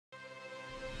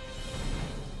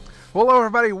Hello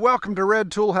everybody, welcome to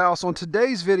Red Tool House. On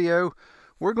today's video,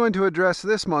 we're going to address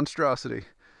this monstrosity.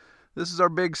 This is our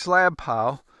big slab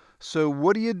pile. So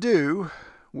what do you do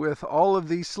with all of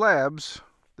these slabs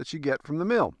that you get from the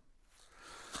mill?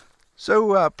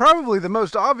 So probably the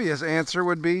most obvious answer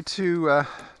would be to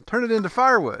turn it into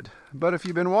firewood. But if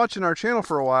you've been watching our channel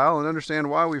for a while and understand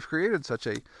why we've created such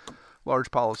a large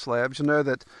pile of slabs, you'll know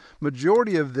that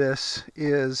majority of this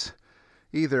is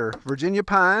either Virginia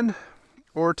pine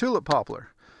or tulip poplar.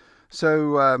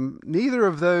 So neither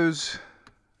of those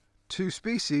two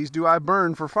species do I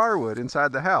burn for firewood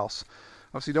inside the house.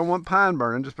 Obviously don't want pine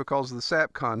burning just because of the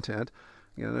sap content.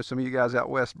 You know, some of you guys out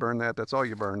west burn that. That's all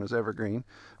you burn is evergreen.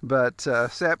 But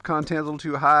sap content is a little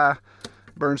too high,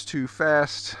 burns too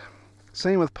fast.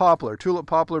 Same with poplar. Tulip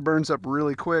poplar burns up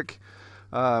really quick.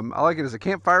 I like it as a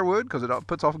campfire wood because it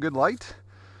puts off a good light,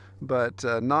 but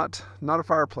not a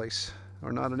fireplace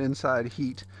or not an inside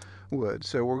heat wood.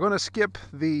 So we're going to skip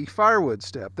the firewood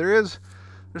step. There's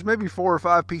maybe 4 or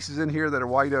 5 pieces in here that are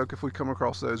white oak. If we come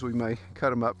across those, we may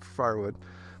cut them up for firewood.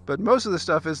 But most of the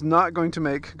stuff is not going to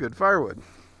make good firewood.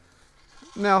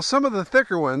 Now some of the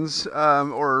thicker ones,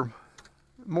 or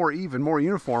more even, more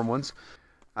uniform ones,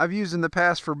 I've used in the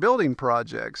past for building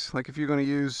projects. Like if you're going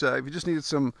to use, if you just needed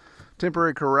some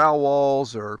temporary corral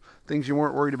walls or things you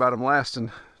weren't worried about them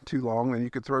lasting too long, then you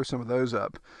could throw some of those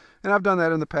up. And I've done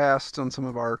that in the past on some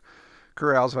of our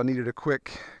corrals. If I needed a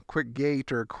quick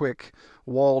gate or a quick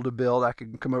wall to build, I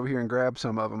could come over here and grab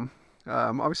some of them.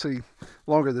 Obviously, the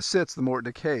longer this sits, the more it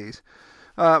decays.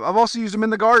 I've also used them in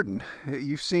the garden.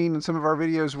 You've seen in some of our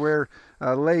videos where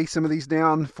I lay some of these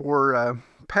down for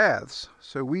paths.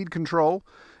 So weed control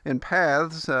and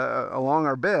paths along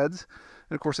our beds.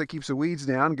 And of course that keeps the weeds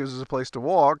down, gives us a place to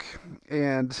walk,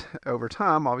 and over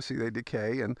time obviously they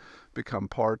decay and become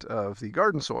part of the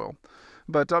garden soil.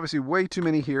 But obviously way too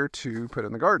many here to put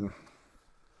in the garden.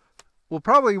 Well,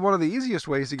 probably one of the easiest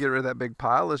ways to get rid of that big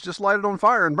pile is just light it on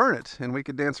fire and burn it, and we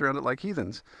could dance around it like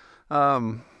heathens.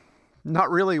 Not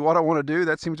really what I want to do.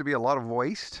 That seems to be a lot of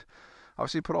waste.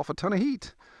 Obviously put off a ton of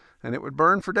heat and it would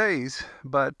burn for days,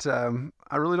 but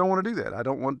I really don't want to do that. I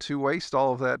don't want to waste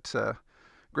all of that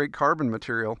great carbon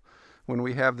material when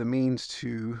we have the means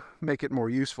to make it more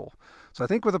useful. So I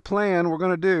think with a plan we're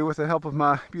going to do, with the help of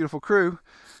my beautiful crew,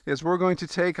 is we're going to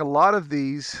take a lot of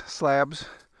these slabs,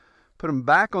 put them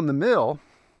back on the mill,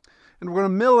 and we're going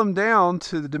to mill them down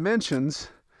to the dimensions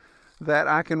that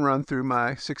I can run through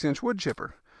my 6-inch wood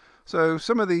chipper. So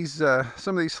some of these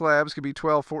slabs could be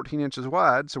 12, 14 inches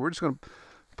wide. So we're just going to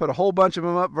put a whole bunch of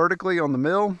them up vertically on the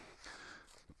mill,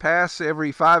 pass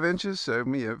every 5 inches, so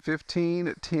 15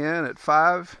 at 10 at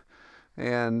 5,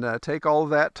 and take all of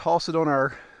that, toss it on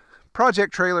our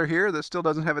project trailer here that still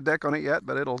doesn't have a deck on it yet,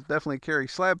 but it'll definitely carry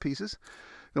slab pieces.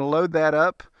 Gonna load that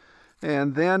up,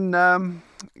 and then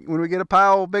when we get a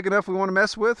pile big enough we want to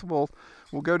mess with, we'll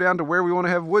go down to where we want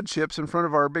to have wood chips in front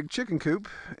of our big chicken coop,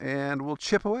 and we'll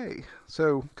chip away.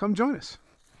 So come join us.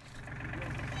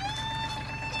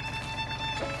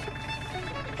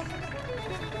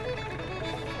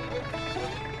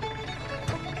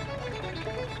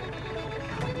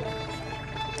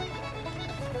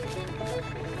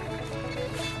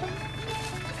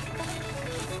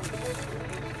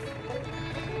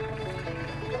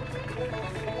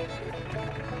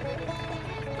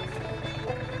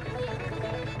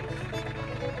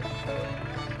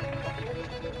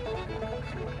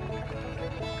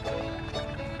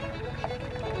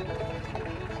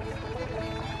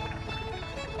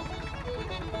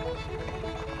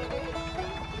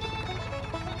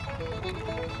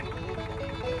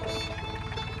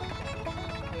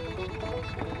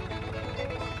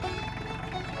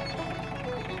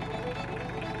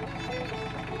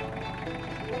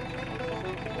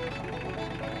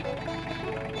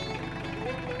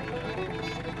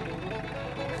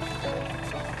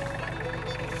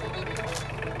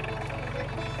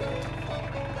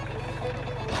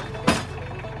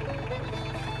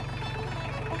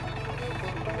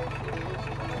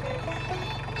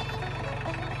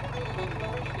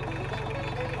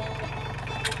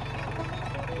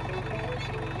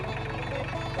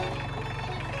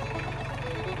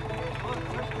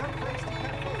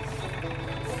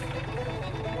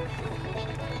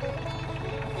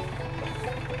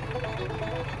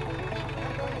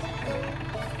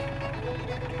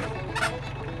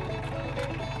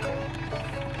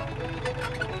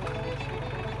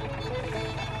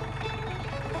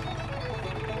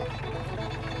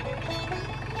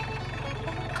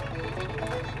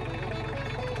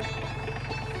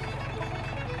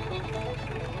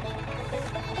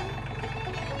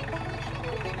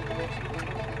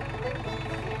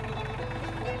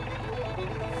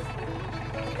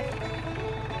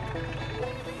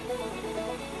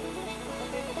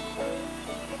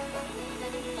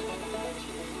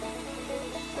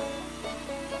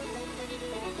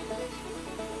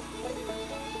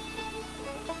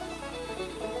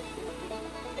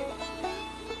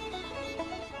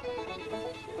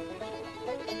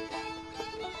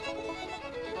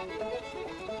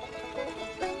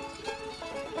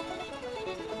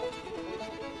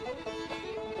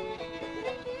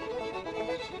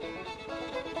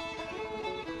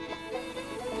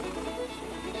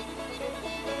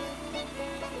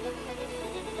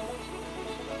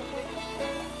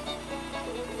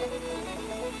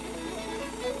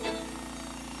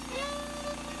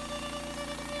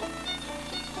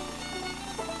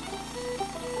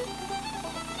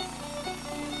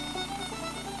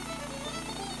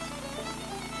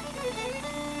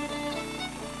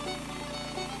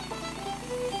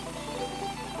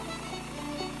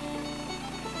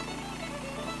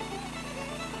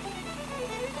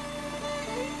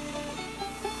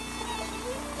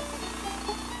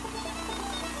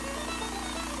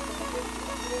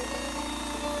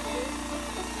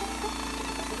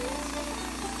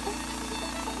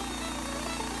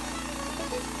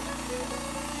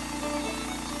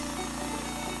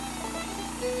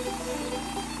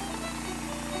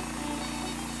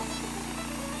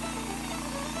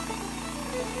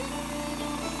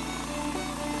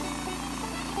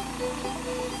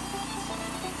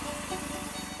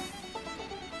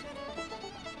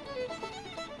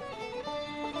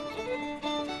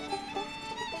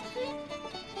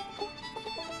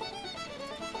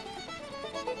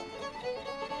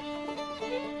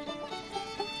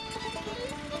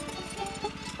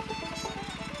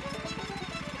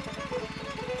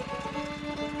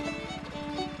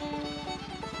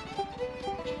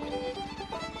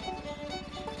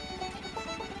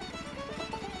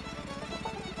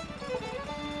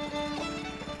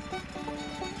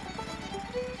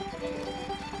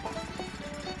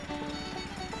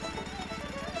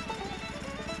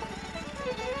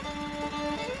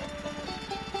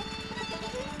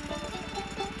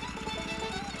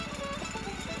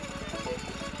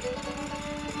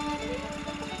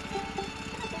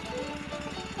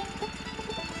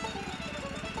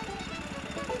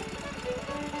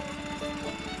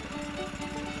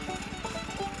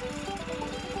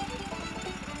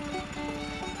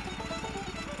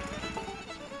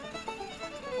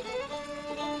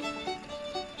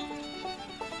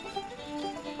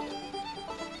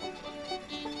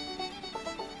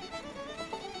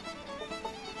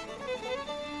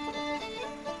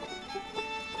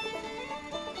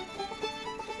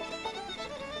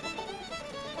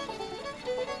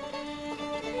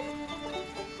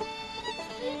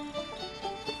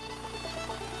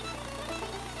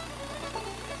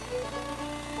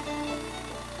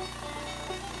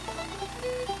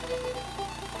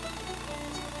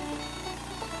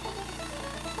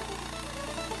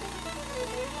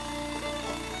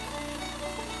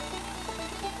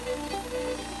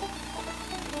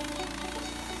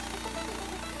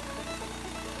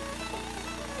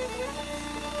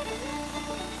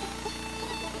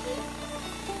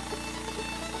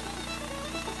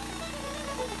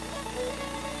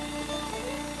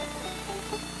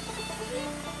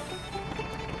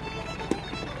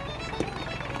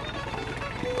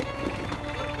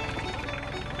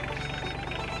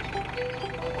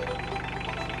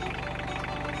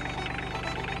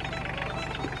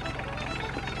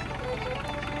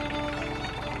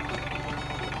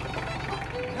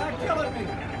 Not killing me.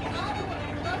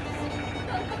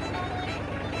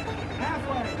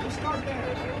 Halfway. We'll start there.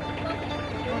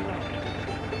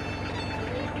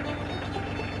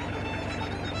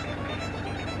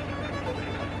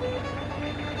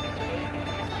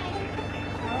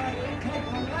 All right, take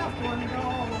the left one and go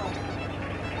all the way.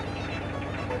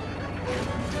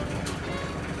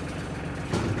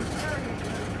 There you go.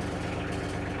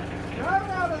 Drive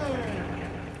out of there.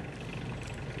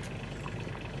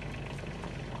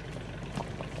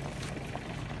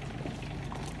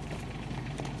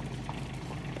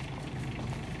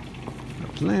 The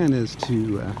plan is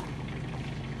to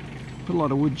put a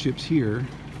lot of wood chips here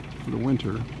for the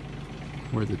winter,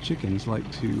 where the chickens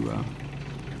like to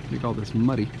make all this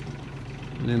muddy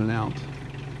and in and out.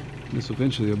 This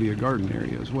eventually will be a garden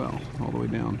area as well, all the way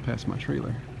down past my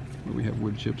trailer, where we have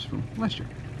wood chips from last year.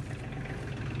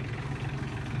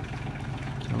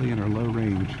 Kelly in her low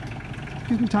range.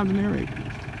 Gives me time to narrate.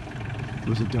 It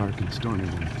was a dark and stormy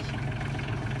night.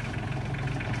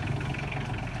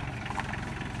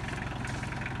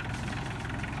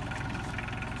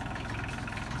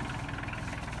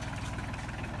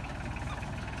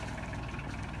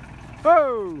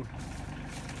 Oh!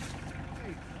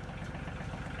 Hey.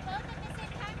 Both at the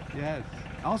same time? Yes.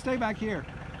 I'll stay back here.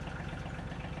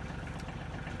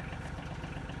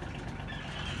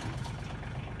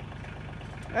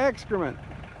 Excrement.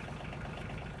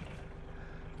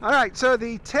 All right, so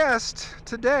the test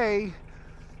today,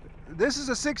 this is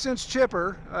a 6-inch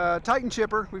chipper, Titan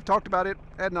chipper. We've talked about it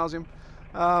ad nauseum.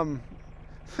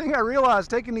 Thing I realized,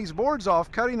 taking these boards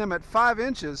off, cutting them at 5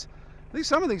 inches,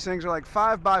 some of these things are like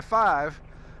 5 by 5.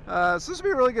 So this would be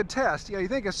a really good test. You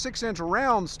think a 6-inch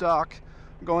round stock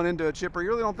going into a chipper, you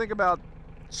really don't think about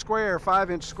square,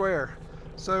 5-inch square.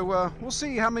 So we'll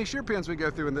see how many shear pins we go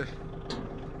through in the.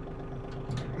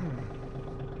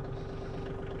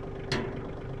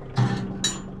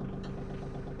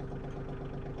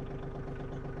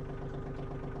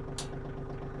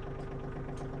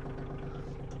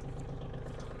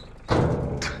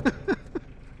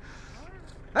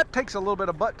 That takes a little bit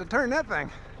of butt to turn that thing.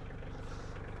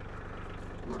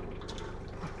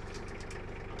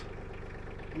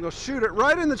 I'm gonna shoot it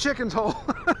right in the chicken's hole.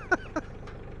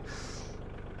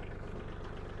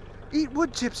 Eat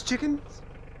wood chips, chickens.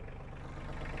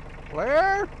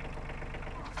 Where?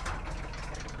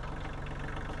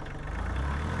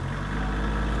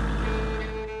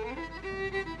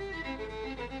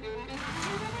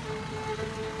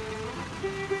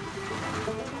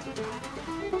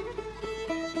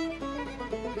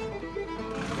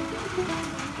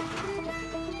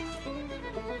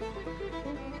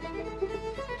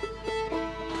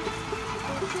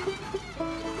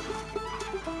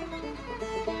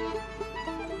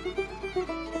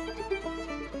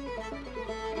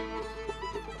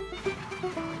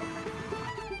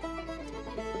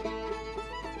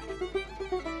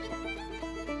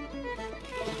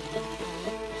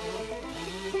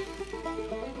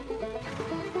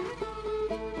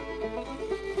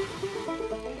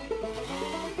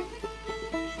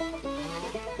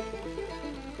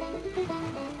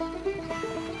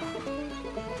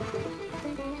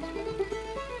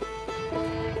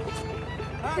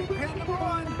 All right, pin number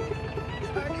 1.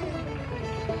 Back in.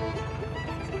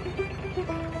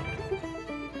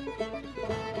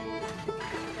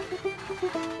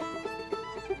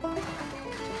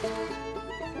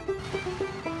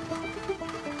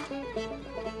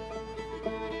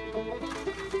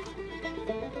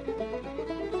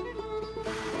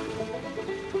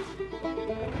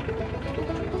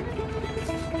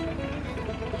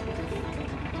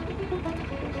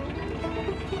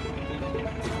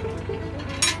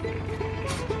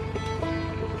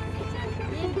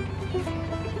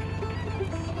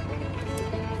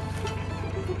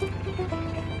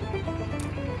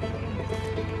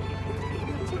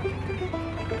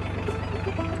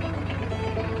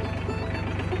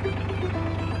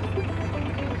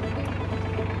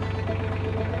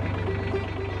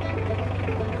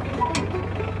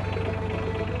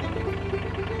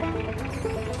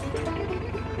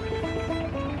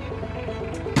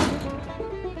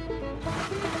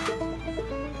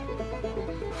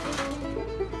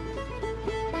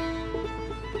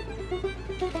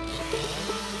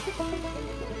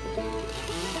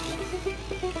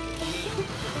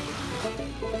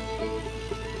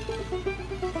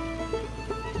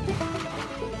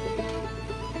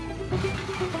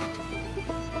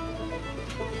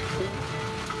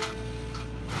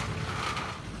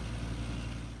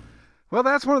 Well,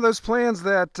 that's one of those plans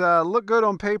that look good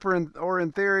on paper or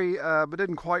in theory, but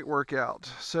didn't quite work out.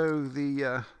 So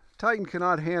the Titan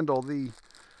cannot handle the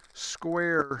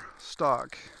square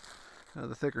stock.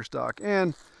 the thicker stock.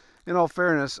 And in all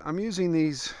fairness, I'm using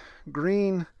these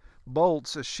green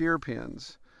bolts as shear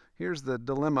pins. Here's the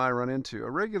dilemma I run into. A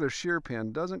regular shear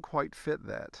pin doesn't quite fit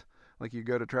that. Like you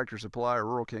go to Tractor Supply or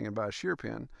Rural King and buy a shear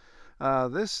pin.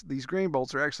 These green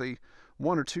bolts are actually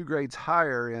 1 or 2 grades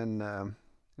higher in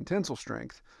tensile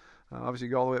strength. Obviously,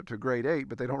 you go all the way up to a grade 8,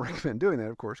 but they don't recommend doing that,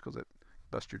 of course, because it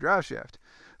busts your drive shaft.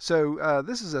 So I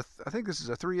think this is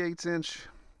a 3/8 inch.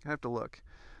 I have to look,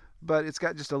 but it's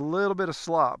got just a little bit of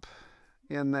slop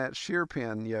in that shear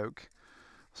pin yoke.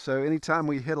 So anytime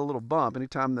we hit a little bump,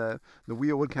 anytime the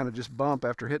wheel would kind of just bump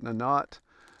after hitting a knot,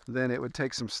 then it would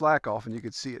take some slack off and you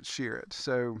could see it shear it.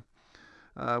 So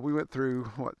we went through,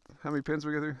 how many pins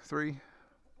we go through? 3?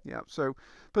 Yeah, so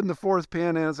putting the 4th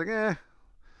pin in, it's like,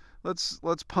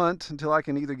 let's punt until I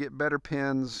can either get better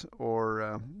pins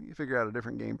or figure out a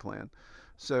different game plan.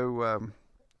 So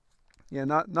yeah,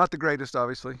 not the greatest,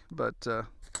 obviously, but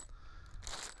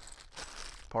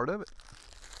part of it.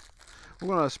 We're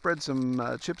going to spread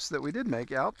some chips that we did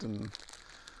make out and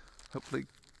hopefully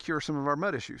cure some of our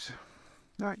mud issues.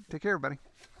 All right, take care, everybody.